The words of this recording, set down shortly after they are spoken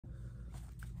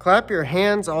Clap your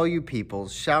hands, all you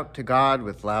peoples. Shout to God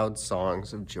with loud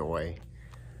songs of joy.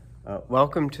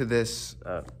 Welcome to this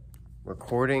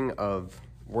recording of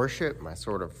worship, my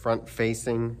sort of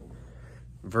front-facing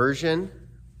version.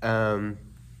 I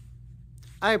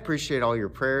appreciate all your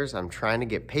prayers. I'm trying to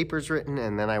get papers written,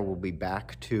 and then I will be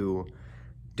back to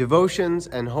devotions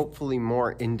and hopefully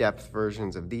more in-depth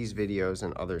versions of these videos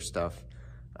and other stuff.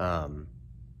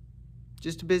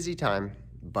 Just a busy time,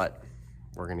 but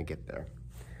we're going to get there.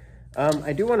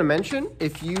 I do want to mention,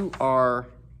 if you are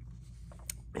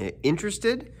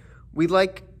interested, we'd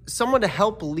like someone to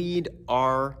help lead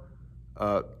our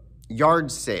yard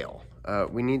sale.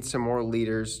 We need some more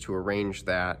leaders to arrange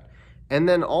that. And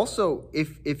then also,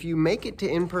 if you make it to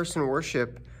in-person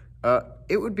worship,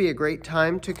 it would be a great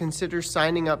time to consider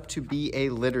signing up to be a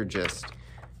liturgist.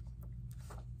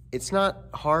 It's not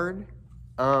hard.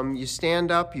 You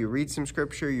stand up, you read some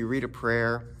scripture, you read a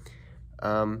prayer.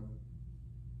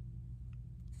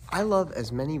 I love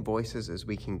as many voices as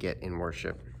we can get in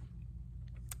worship.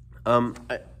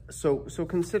 So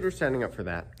consider signing up for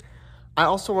that. I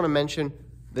also want to mention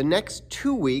the next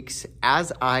 2 weeks,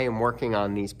 as I am working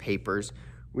on these papers,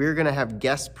 we're going to have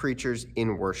guest preachers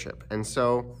in worship. And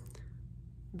so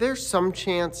there's some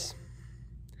chance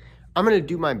I'm going to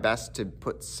do my best to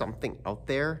put something out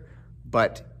there,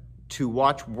 but to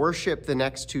watch worship the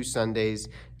next 2 Sundays,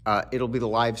 it'll be the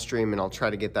live stream, and I'll try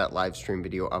to get that live stream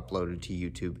video uploaded to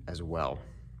YouTube as well.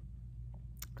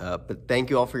 But thank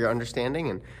you all for your understanding,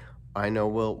 and I know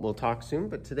we'll talk soon,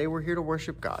 but today we're here to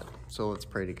worship God. So let's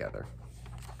pray together.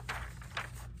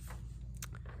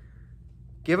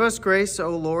 Give us grace,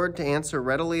 O Lord, to answer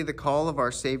readily the call of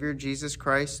our Savior Jesus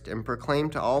Christ and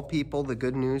proclaim to all people the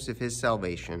good news of his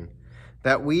salvation,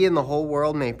 that we and the whole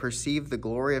world may perceive the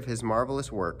glory of his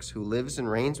marvelous works, who lives and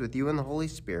reigns with you in the Holy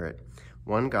Spirit,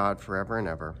 one God, forever and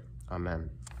ever. Amen.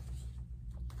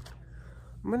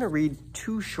 I'm going to read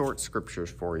 2 short scriptures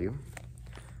for you.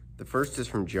 The first is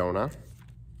from Jonah,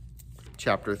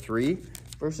 chapter 3,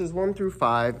 verses 1 through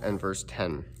 5 and verse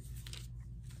 10.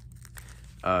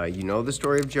 You know the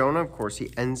story of Jonah. Of course,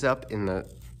 he ends up in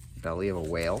the belly of a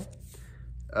whale.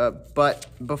 But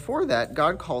before that,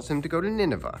 God calls him to go to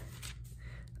Nineveh.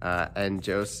 And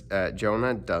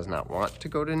Jonah does not want to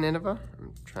go to Nineveh.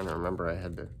 I'm trying to remember.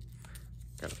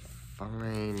 Gotta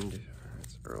find,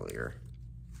 it's earlier.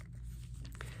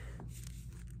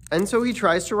 And so he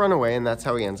tries to run away, and that's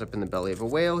how he ends up in the belly of a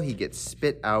whale. He gets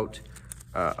spit out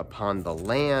upon the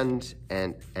land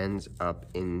and ends up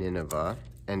in Nineveh.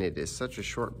 And it is such a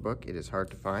short book, it is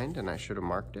hard to find, and I should have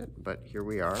marked it, but here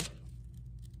we are.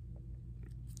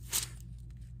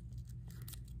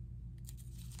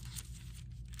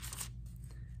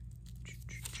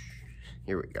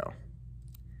 Here we go.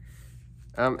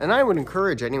 And I would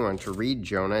encourage anyone to read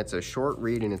Jonah. It's a short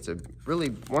read, and it's really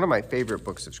one of my favorite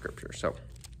books of Scripture. So,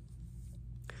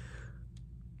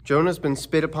 Jonah's been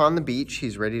spit upon the beach.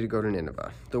 He's ready to go to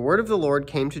Nineveh. The word of the Lord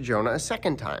came to Jonah a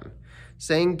second time,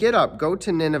 saying, "Get up, go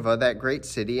to Nineveh, that great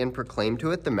city, and proclaim to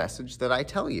it the message that I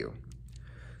tell you."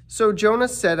 So Jonah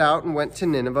set out and went to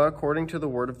Nineveh according to the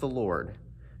word of the Lord.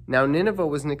 Now Nineveh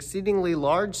was an exceedingly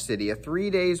large city, a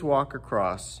 3 days' walk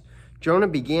across. Jonah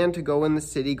began to go in the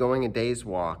city, going a day's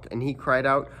walk, and he cried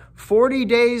out, 40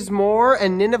 days more,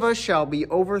 and Nineveh shall be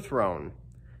overthrown.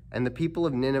 And the people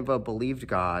of Nineveh believed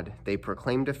God. They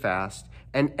proclaimed a fast,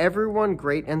 and everyone,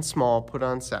 great and small, put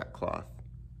on sackcloth.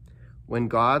 When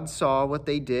God saw what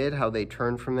they did, how they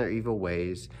turned from their evil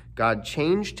ways, God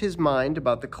changed his mind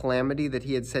about the calamity that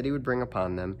he had said he would bring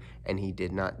upon them, and he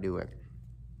did not do it.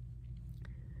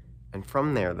 And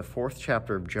from there, the 4th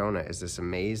chapter of Jonah is this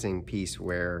amazing piece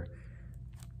where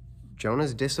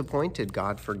Jonah's disappointed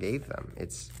God forgave them.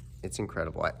 It's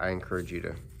incredible. I encourage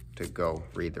you to go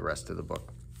read the rest of the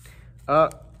book.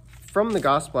 From the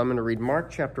gospel, I'm going to read Mark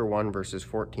chapter 1, verses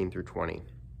 14 through 20.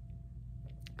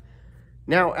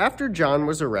 Now, after John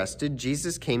was arrested,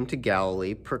 Jesus came to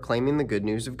Galilee, proclaiming the good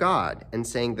news of God, and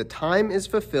saying, "The time is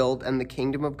fulfilled, and the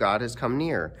kingdom of God has come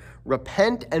near.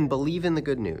 Repent and believe in the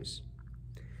good news."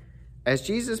 As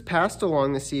Jesus passed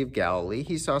along the Sea of Galilee,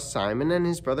 he saw Simon and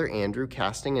his brother Andrew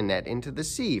casting a net into the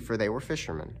sea, for they were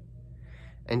fishermen.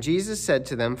 And Jesus said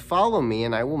to them, "Follow me,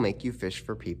 and I will make you fish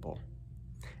for people."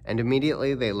 And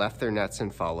immediately they left their nets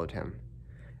and followed him.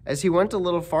 As he went a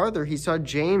little farther, he saw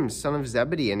James, son of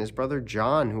Zebedee, and his brother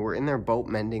John, who were in their boat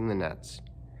mending the nets.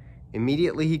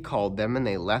 Immediately he called them, and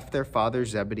they left their father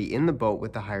Zebedee in the boat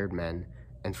with the hired men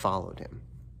and followed him.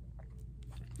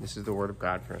 This is the word of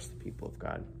God for us, the people of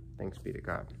God. Thanks be to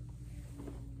God.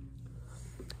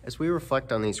 As we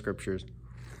reflect on these scriptures,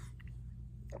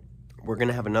 we're going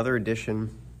to have another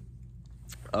edition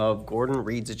of Gordon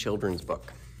Reads a Children's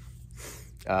Book.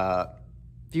 A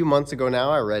few months ago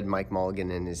now, I read Mike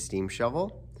Mulligan and his Steam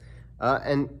Shovel.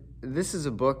 And this is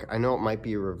a book, I know it might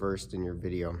be reversed in your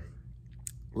video.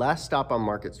 Last Stop on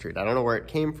Market Street. I don't know where it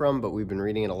came from, but we've been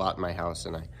reading it a lot in my house,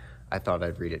 and I thought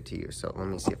I'd read it to you. So let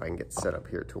me see if I can get set up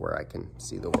here to where I can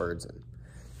see the words and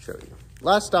show you.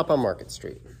 Last Stop on Market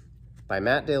Street by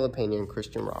Matt De La Pena and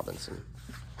Christian Robinson.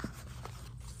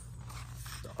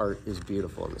 The art is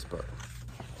beautiful in this book.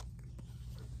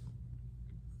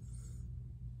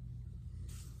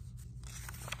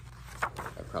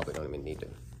 I probably don't even need to.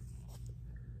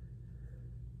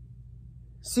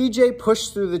 CJ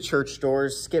pushed through the church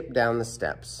doors, skipped down the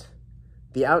steps.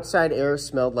 The outside air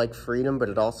smelled like freedom, but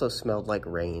it also smelled like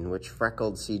rain, which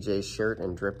freckled CJ's shirt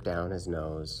and dripped down his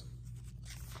nose.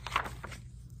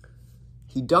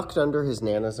 He ducked under his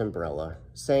Nana's umbrella,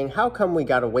 saying, "How come we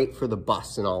gotta wait for the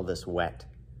bus in all this wet?"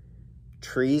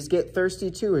 "Trees get thirsty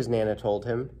too," his Nana told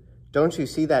him. "Don't you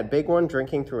see that big one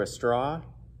drinking through a straw?"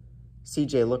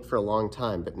 CJ looked for a long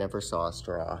time, but never saw a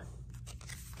straw.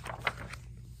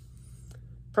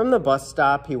 From the bus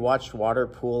stop, he watched water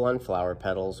pool on flower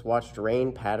petals, watched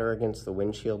rain patter against the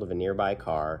windshield of a nearby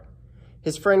car.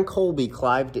 His friend Colby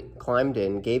climbed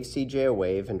in, gave CJ a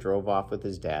wave, and drove off with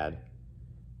his dad.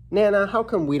 "Nana, how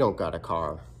come we don't got a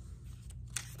car?"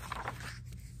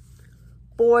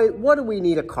 "Boy, what do we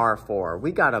need a car for?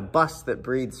 We got a bus that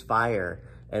breathes fire,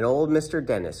 and old Mr.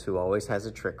 Dennis who always has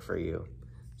a trick for you."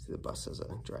 See, the bus has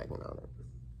a dragon on it.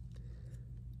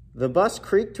 The bus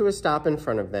creaked to a stop in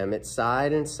front of them. It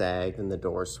sighed and sagged, and the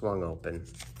door swung open.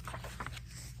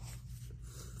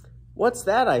 "What's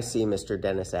that I see?" Mr.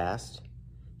 Dennis asked.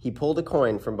 He pulled a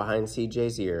coin from behind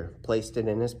CJ's ear, placed it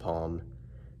in his palm.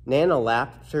 Nana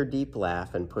laughed her deep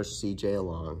laugh and pushed CJ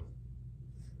along.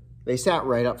 They sat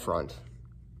right up front.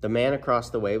 The man across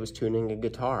the way was tuning a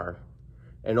guitar.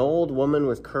 An old woman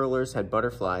with curlers had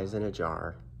butterflies in a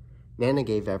jar. Nana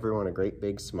gave everyone a great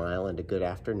big smile and a good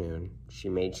afternoon. She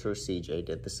made sure CJ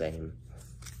did the same.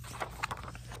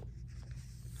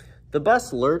 The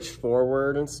bus lurched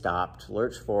forward and stopped,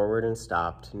 lurched forward and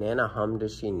stopped. Nana hummed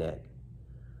as she knit.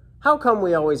 "How come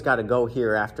we always got to go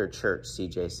here after church?"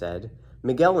 CJ said.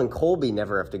 "Miguel and Colby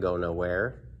never have to go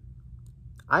nowhere."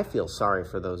 "I feel sorry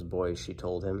for those boys," she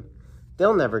told him.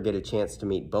 "They'll never get a chance to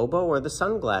meet Bobo or the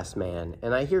Sunglass Man,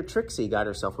 and I hear Trixie got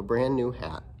herself a brand new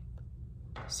hat."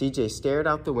 CJ stared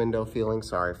out the window, feeling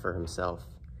sorry for himself.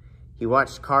 He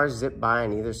watched cars zip by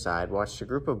on either side, watched a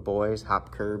group of boys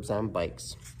hop curbs on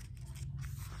bikes.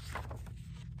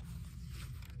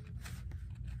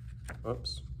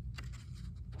 Oops.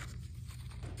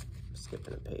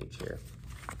 Skipping a page here.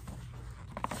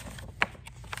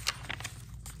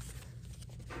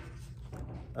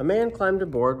 A man climbed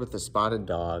aboard with a spotted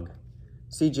dog.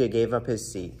 CJ gave up his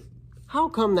seat. "How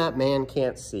come that man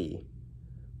can't see?"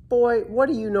 "Boy, what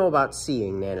do you know about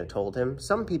seeing?" Nana told him.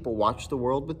 "Some people watch the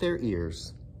world with their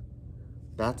ears."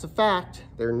 "That's a fact.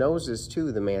 Their noses,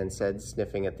 too," the man said,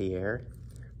 sniffing at the air.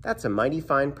 "That's a mighty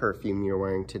fine perfume you're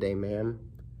wearing today, ma'am."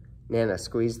 Nana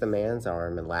squeezed the man's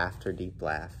arm and laughed her deep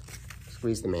laugh.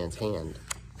 Squeezed the man's hand.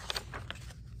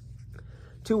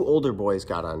 Two older boys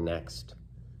got on next.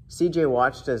 CJ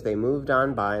watched as they moved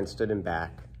on by and stood in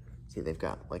back. See, they've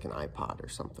got like an iPod or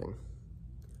something.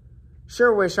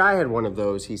 "Sure wish I had one of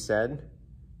those," he said.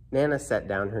 Nana set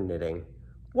down her knitting.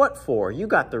 "What for? You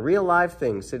got the real live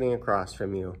thing sitting across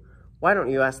from you. Why don't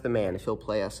you ask the man if he'll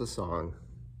play us a song?"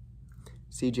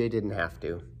 CJ didn't have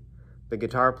to. The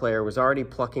guitar player was already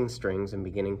plucking strings and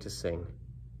beginning to sing.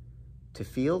 "To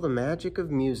feel the magic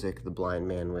of music," the blind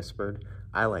man whispered,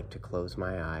 "I like to close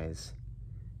my eyes."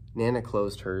 Nana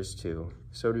closed hers too.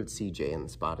 So did CJ and the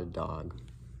spotted dog.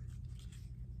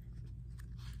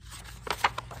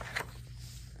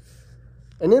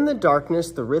 And in the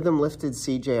darkness, the rhythm lifted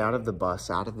CJ out of the bus,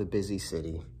 out of the busy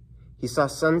city. He saw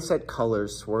sunset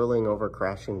colors swirling over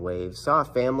crashing waves, saw a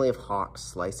family of hawks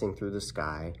slicing through the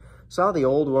sky, saw the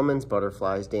old woman's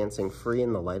butterflies dancing free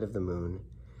in the light of the moon.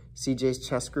 CJ's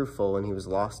chest grew full and he was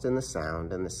lost in the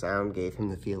sound, and the sound gave him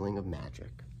the feeling of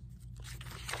magic.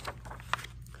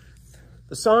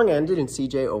 The song ended and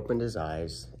CJ opened his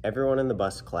eyes. Everyone in the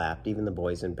bus clapped, even the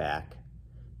boys in back.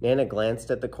 Nana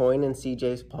glanced at the coin in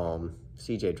CJ's palm.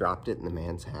 CJ dropped it in the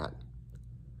man's hat.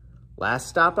 "Last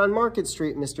stop on Market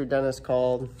Street," Mr. Dennis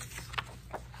called.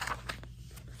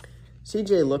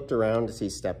 CJ looked around as he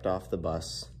stepped off the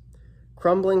bus.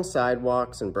 Crumbling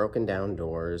sidewalks and broken down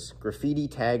doors,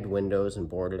 graffiti-tagged windows and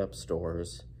boarded-up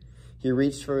stores. He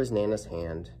reached for his Nana's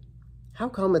hand. "How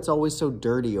come it's always so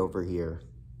dirty over here?"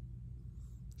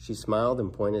 She smiled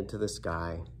and pointed to the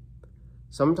sky.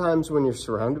 "Sometimes when you're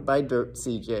surrounded by dirt,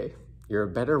 CJ, you're a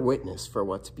better witness for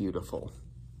what's beautiful."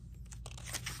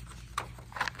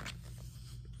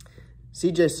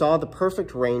 CJ saw the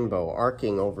perfect rainbow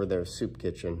arcing over their soup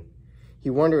kitchen. He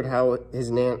wondered how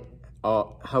his Nana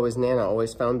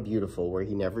always found beautiful where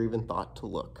he never even thought to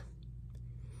look.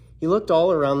 He looked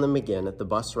all around them again at the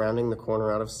bus rounding the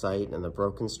corner out of sight and the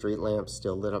broken street lamps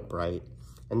still lit up bright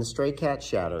and the stray cat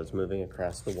shadows moving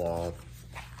across the wall.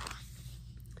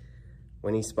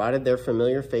 When he spotted their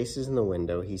familiar faces in the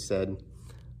window, he said,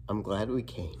 "I'm glad we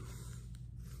came."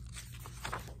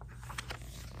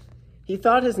 He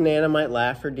thought his Nana might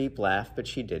laugh her deep laugh, but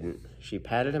she didn't. She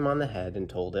patted him on the head and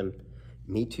told him,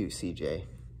 "Me too, CJ.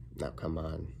 Now come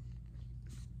on."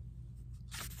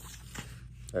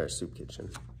 Our soup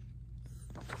kitchen.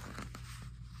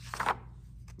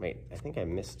 Wait, I think I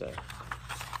missed a...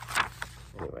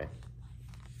 Anyway.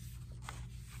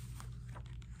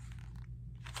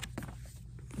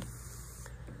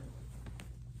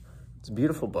 It's a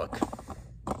beautiful book.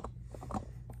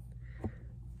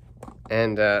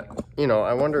 And, you know,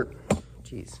 I wonder,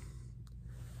 geez.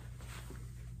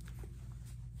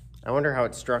 I wonder how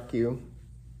it struck you.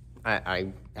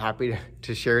 I'm happy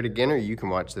to share it again, or you can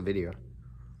watch the video.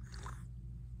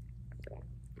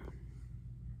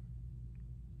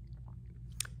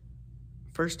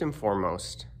 First and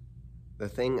foremost, the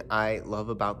thing I love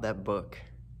about that book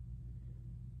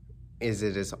is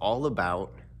it is all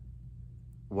about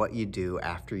what you do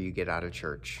after you get out of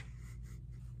church.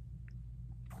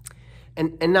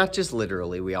 And not just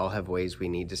literally. We all have ways we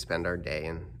need to spend our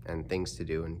day and things to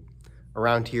do. And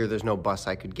around here, there's no bus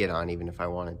I could get on even if I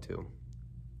wanted to.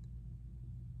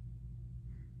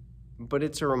 But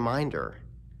it's a reminder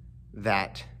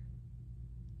that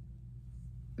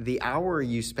the hour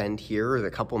you spend here or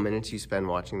the couple minutes you spend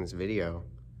watching this video,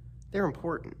 they're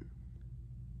important.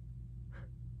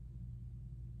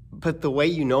 But the way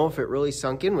you know if it really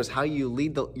sunk in was how you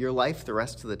lead your life the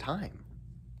rest of the time.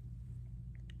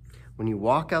 When you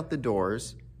walk out the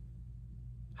doors,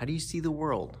 how do you see the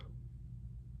world?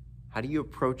 How do you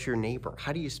approach your neighbor?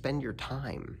 How do you spend your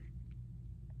time?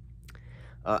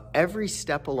 Every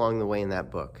step along the way in that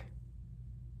book,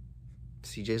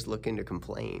 CJ's looking to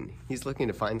complain. He's looking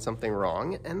to find something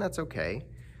wrong, and that's okay.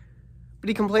 But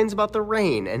he complains about the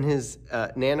rain, and his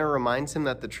Nana reminds him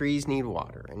that the trees need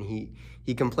water. And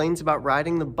he complains about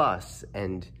riding the bus,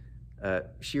 and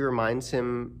she reminds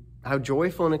him how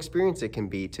joyful an experience it can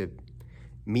be to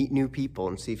meet new people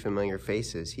and see familiar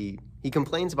faces. He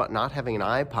complains about not having an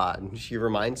iPod, and she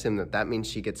reminds him that means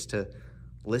she gets to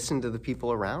listen to the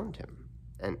people around him.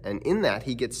 And in that,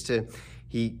 he gets to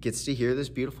hear this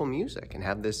beautiful music and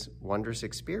have this wondrous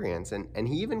experience. And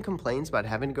he even complains about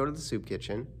having to go to the soup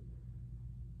kitchen.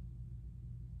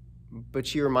 But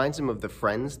she reminds him of the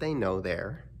friends they know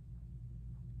there,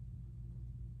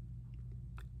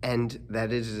 and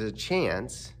that it is a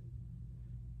chance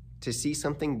to see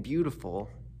something beautiful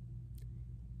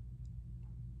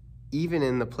even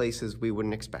in the places we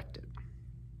wouldn't expect it.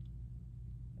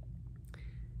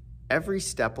 Every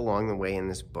step along the way in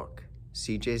this book,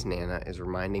 CJ's Nana is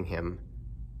reminding him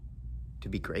to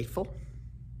be grateful,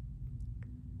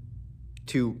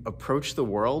 to approach the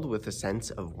world with a sense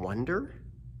of wonder,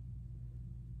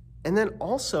 and then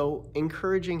also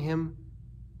encouraging him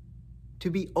to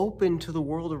be open to the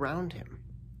world around him.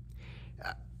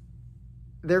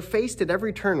 They're faced at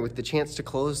every turn with the chance to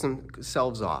close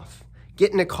themselves off.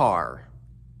 Get in a car.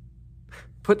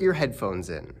 Put your headphones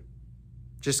in.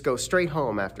 Just go straight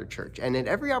home after church. And at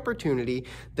every opportunity,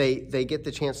 they get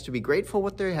the chance to be grateful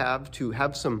what they have, to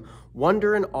have some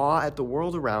wonder and awe at the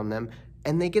world around them,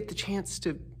 and they get the chance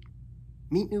to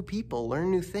meet new people,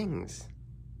 learn new things.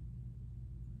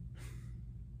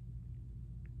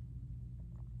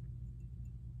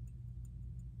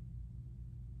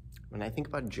 When I think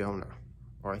about Jonah,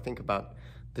 or I think about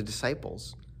the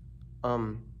disciples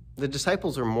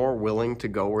are more willing to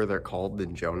go where they're called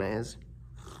than Jonah is.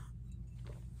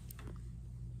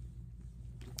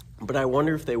 But I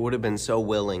wonder if they would have been so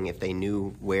willing if they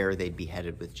knew where they'd be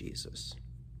headed with Jesus.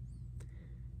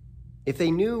 If they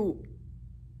knew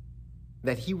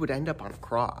that he would end up on a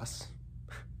cross,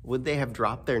 would they have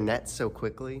dropped their nets so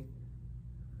quickly?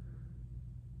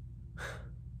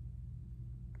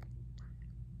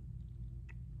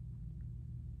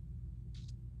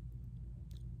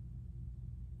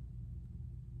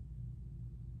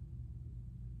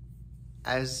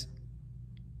 As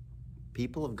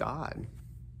people of God,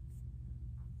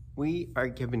 we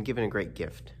have been given a great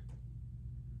gift,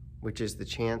 which is the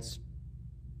chance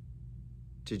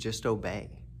to just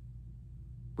obey.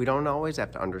 We don't always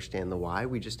have to understand the why,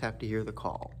 we just have to hear the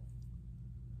call.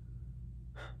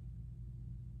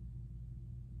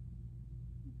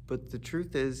 But the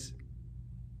truth is,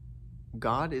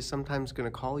 God is sometimes going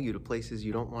to call you to places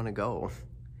you don't want to go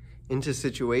into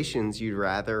situations you'd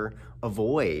rather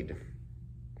avoid.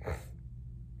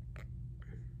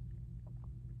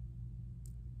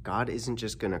 God isn't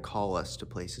just going to call us to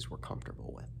places we're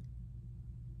comfortable with.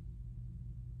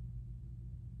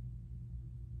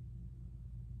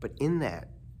 But in that,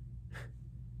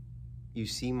 you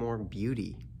see more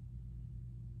beauty.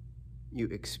 You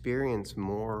experience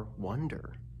more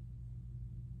wonder.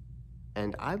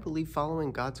 And I believe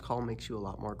following God's call makes you a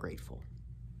lot more grateful.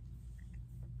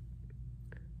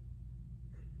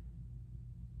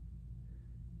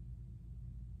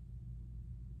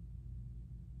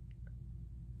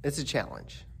 It's a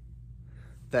challenge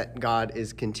that God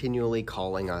is continually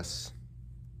calling us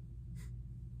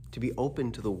to be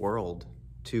open to the world,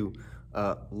 to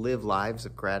live lives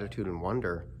of gratitude and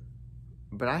wonder.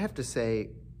 But I have to say,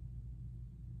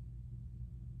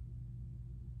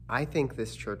 I think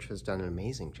this church has done an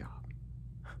amazing job.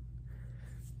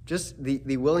 Just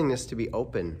the willingness to be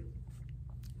open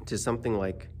to something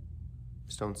like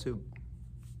Stone Soup.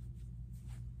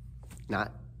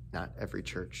 Not every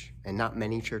church, and not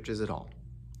many churches at all,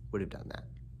 would have done that.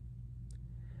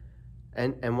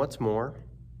 And what's more,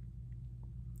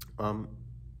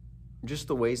 just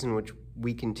the ways in which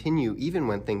we continue, even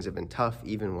when things have been tough,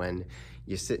 even when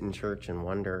you sit in church and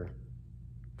wonder,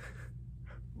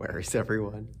 where is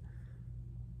everyone?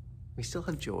 We still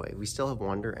have joy, we still have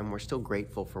wonder, and we're still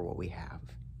grateful for what we have.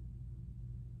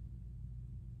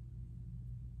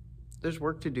 There's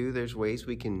work to do, there's ways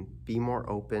we can be more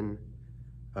open,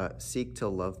 seek to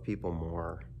love people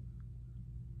more.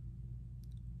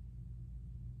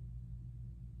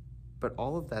 But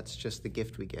all of that's just the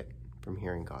gift we get from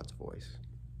hearing God's voice.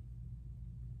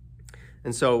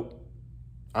 And so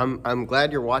I'm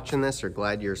glad you're watching this, or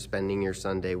glad you're spending your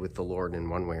Sunday with the Lord in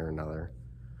one way or another.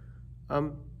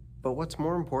 But what's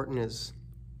more important is,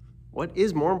 what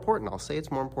is more important, I'll say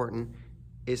it's more important,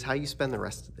 is how you spend the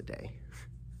rest of the day.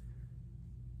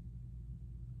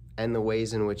 And the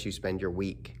ways in which you spend your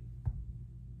week,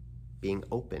 being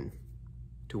open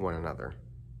to one another,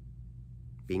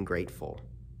 being grateful,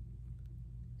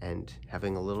 and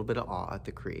having a little bit of awe at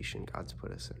the creation God's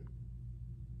put us in.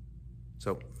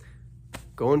 So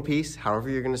go in peace. However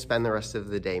you're going to spend the rest of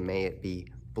the day, may it be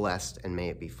blessed and may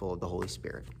it be full of the Holy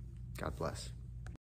Spirit. God bless.